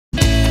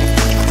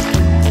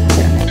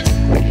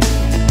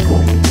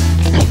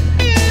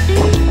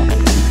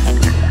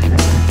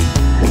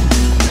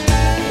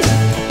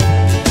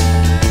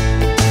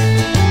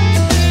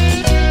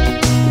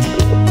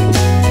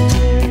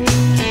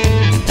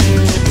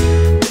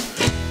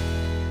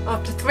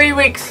3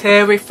 weeks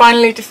here, we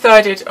finally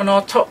decided on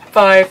our top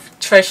 5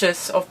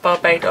 treasures of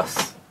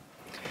Barbados.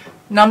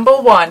 Number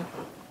 1,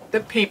 the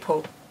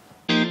people.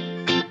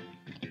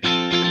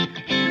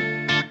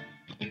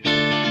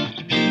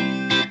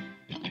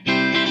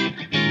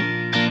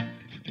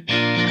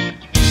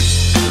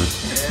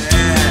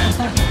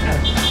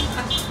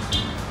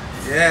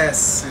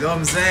 Yes, you know what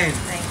I'm saying?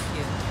 Thank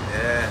you.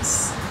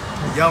 Yes.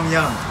 Yum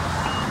yum.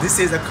 This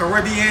is a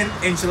Caribbean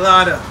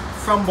enchilada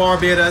from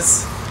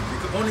Barbados.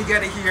 You can only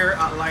get it here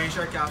at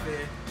Lionshore Cafe.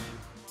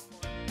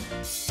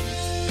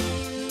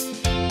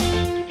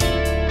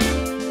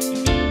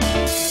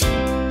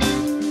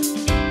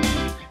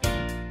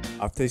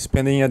 After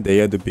spending a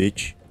day at the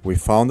beach, we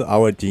found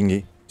our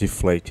dinghy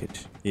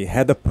deflated. It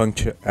had a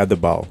puncture at the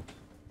bow.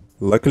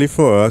 Luckily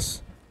for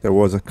us, there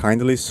was a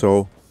kindly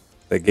soul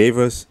that gave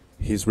us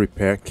his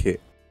repair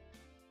kit.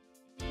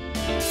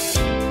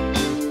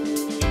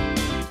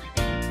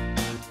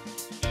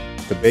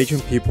 The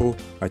Bajan people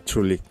are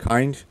truly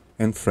kind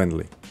and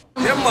friendly.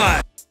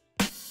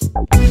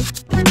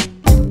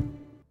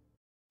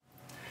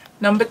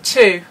 Number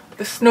 2,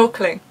 the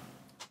snorkeling.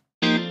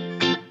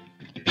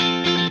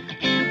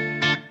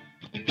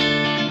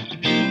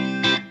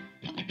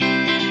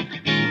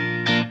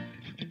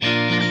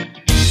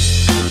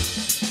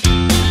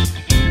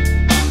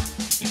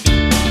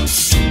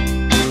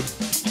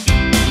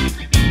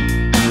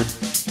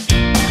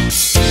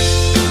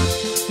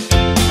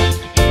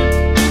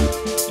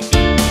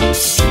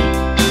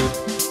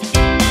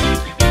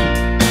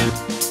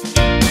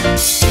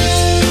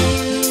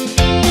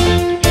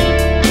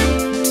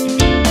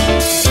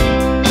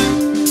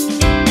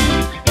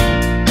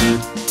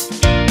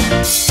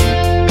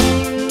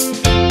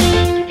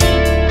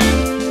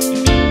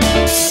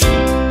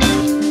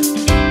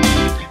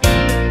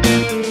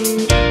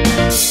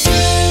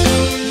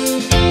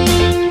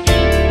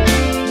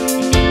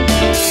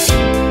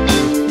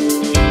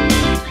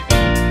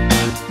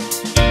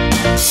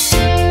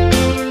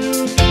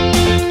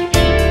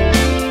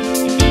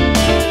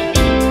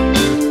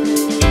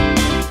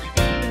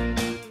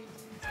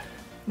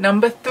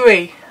 Number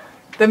 3,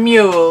 the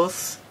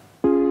murals.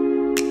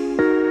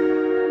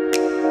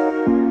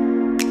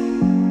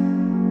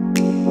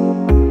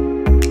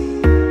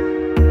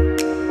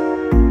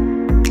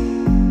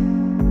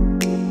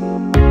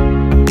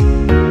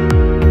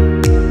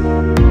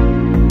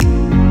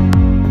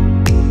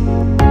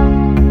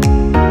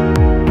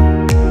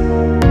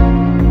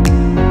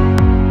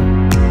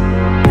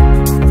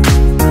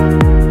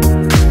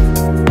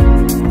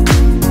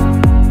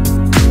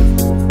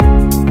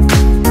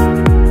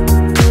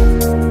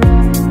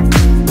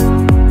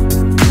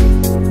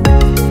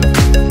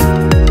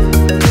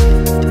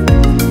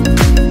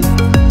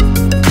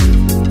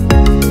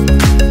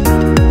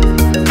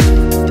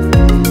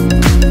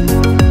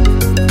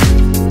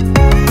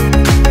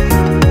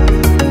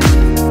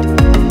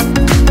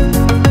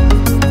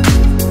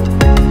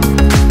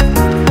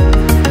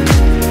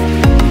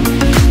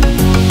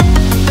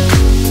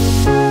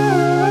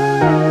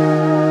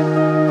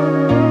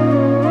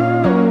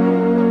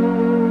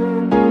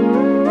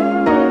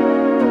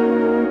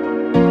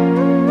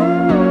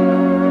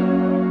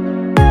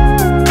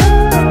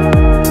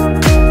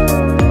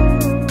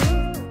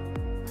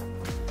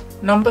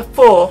 Number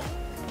 4,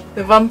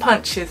 the rum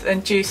punches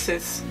and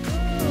juices.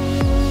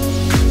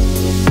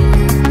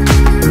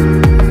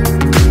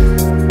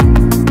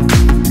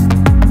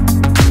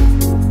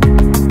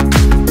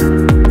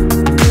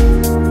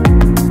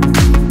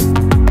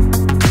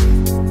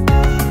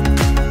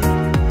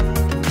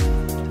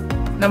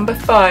 Number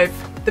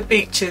 5, the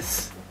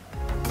beaches.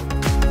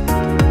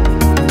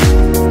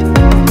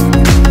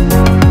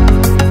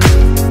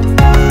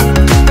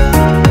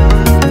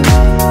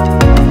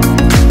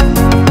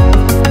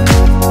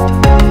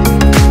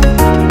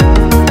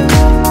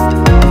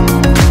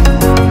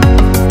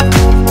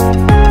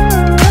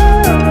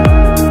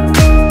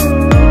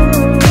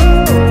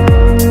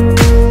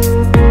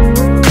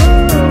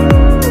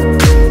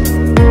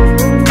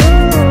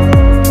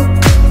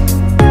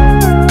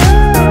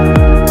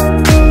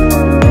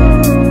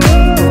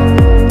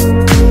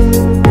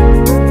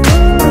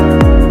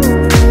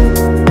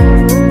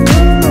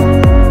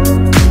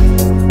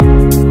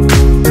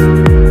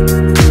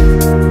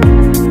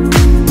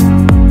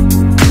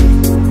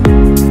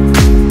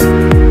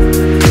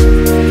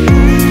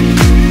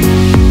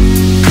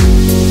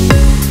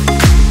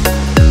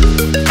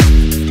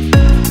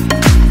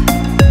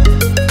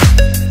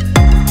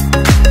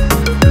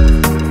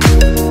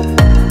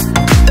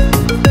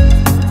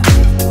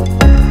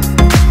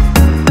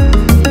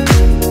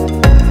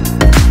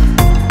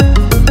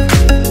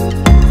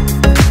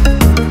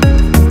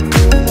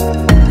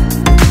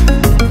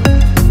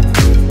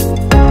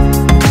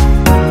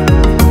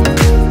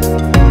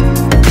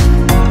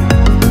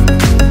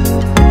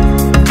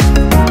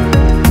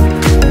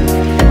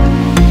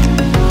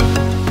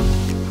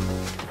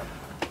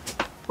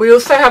 We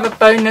also have a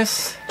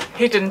bonus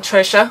hidden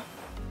treasure.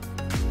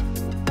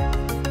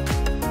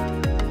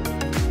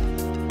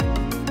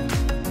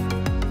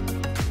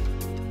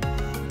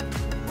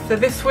 So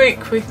this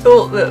week we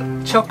thought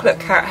that Chocolate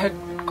Cat had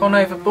gone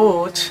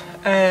overboard.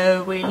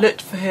 We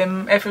looked for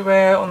him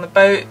everywhere on the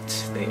boat,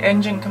 the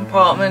engine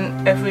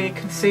compartment, every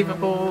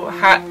conceivable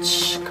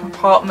hatch,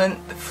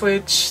 compartment, the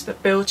fridge, the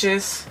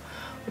bilges.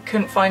 We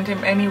couldn't find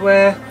him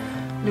anywhere.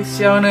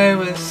 Luciano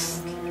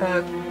was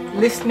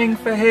listening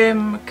for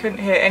him, couldn't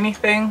hear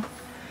anything.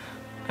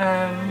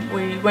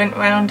 We went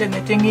round in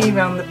the dinghy,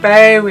 round the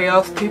bay, we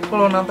asked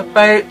people on other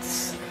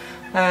boats.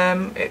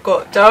 It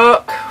got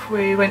dark,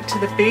 we went to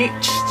the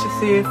beach to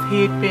see if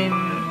he'd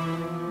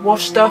been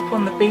washed up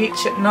on the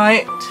beach at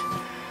night.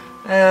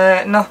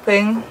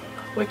 Nothing.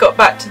 We got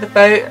back to the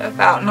boat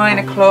about 9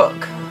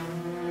 o'clock,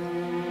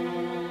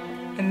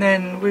 and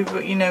then we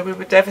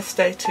were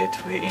devastated.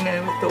 We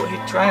thought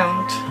he'd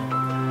drowned,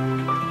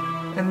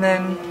 and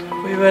then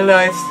we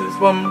realised there was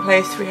one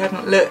place we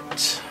hadn't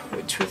looked,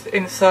 which was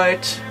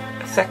inside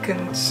a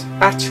second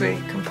battery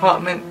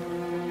compartment,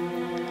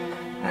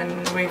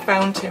 and we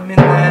found him in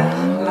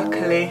there.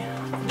 Luckily,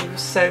 we were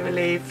so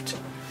relieved.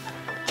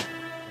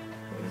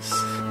 It was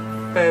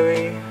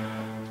very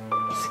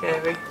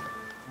scary.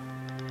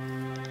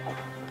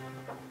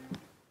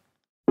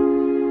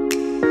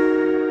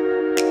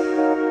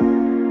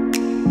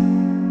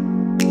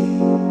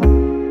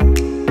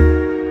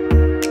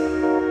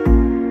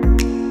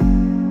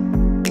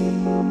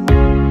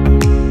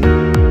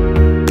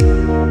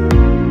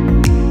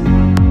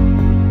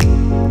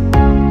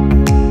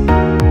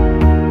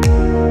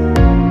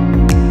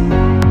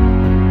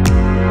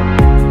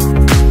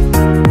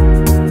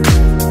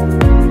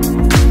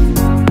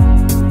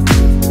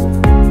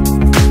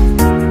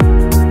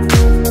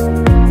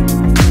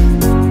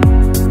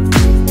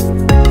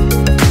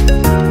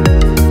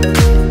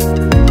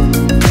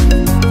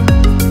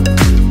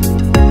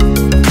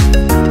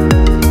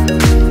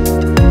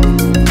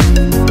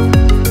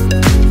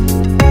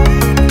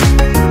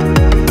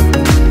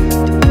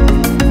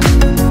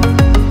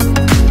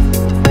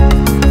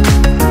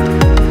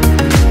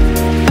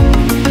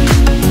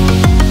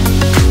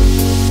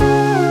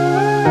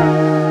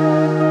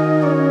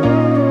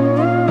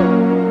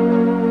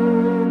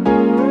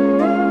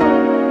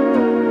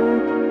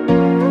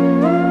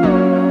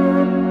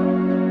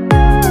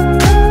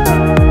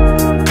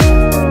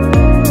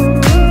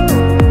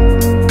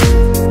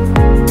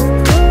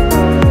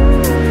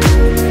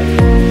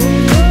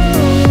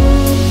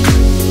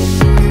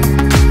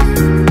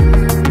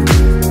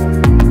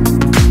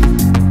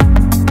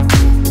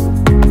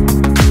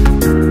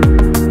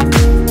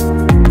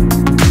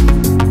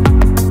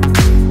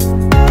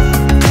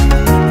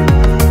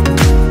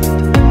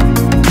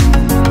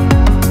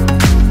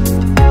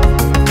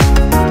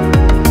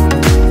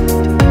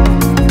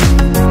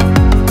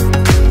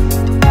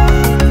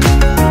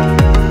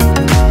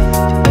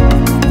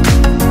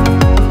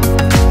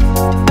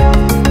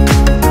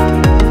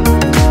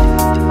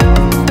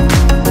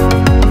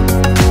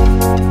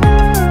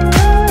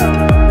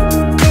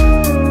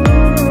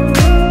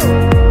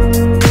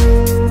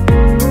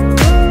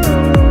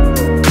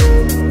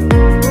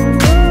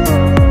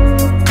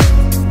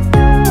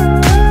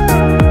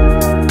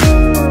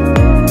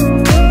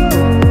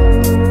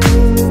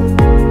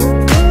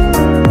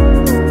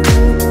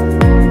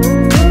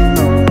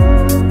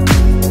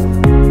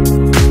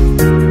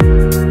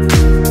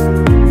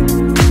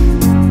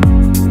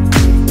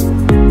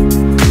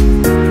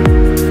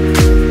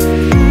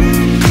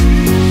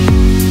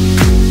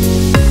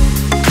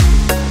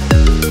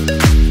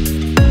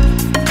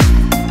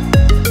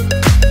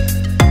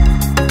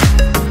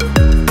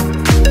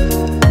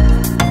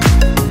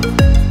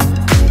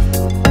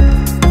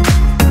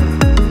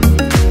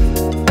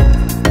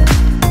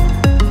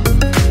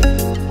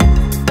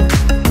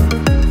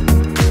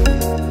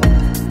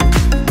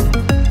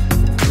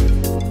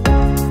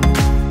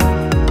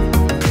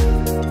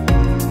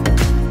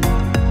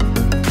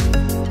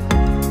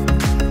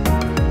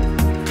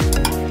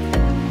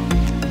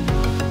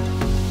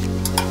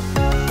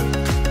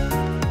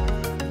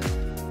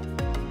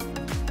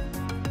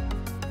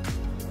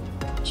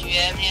 Tu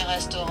aimes les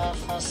restaurants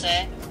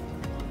français?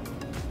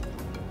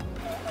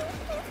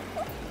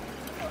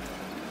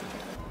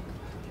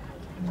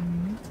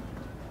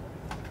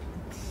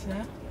 Ça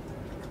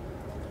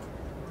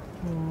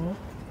pour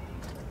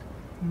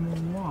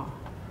moi.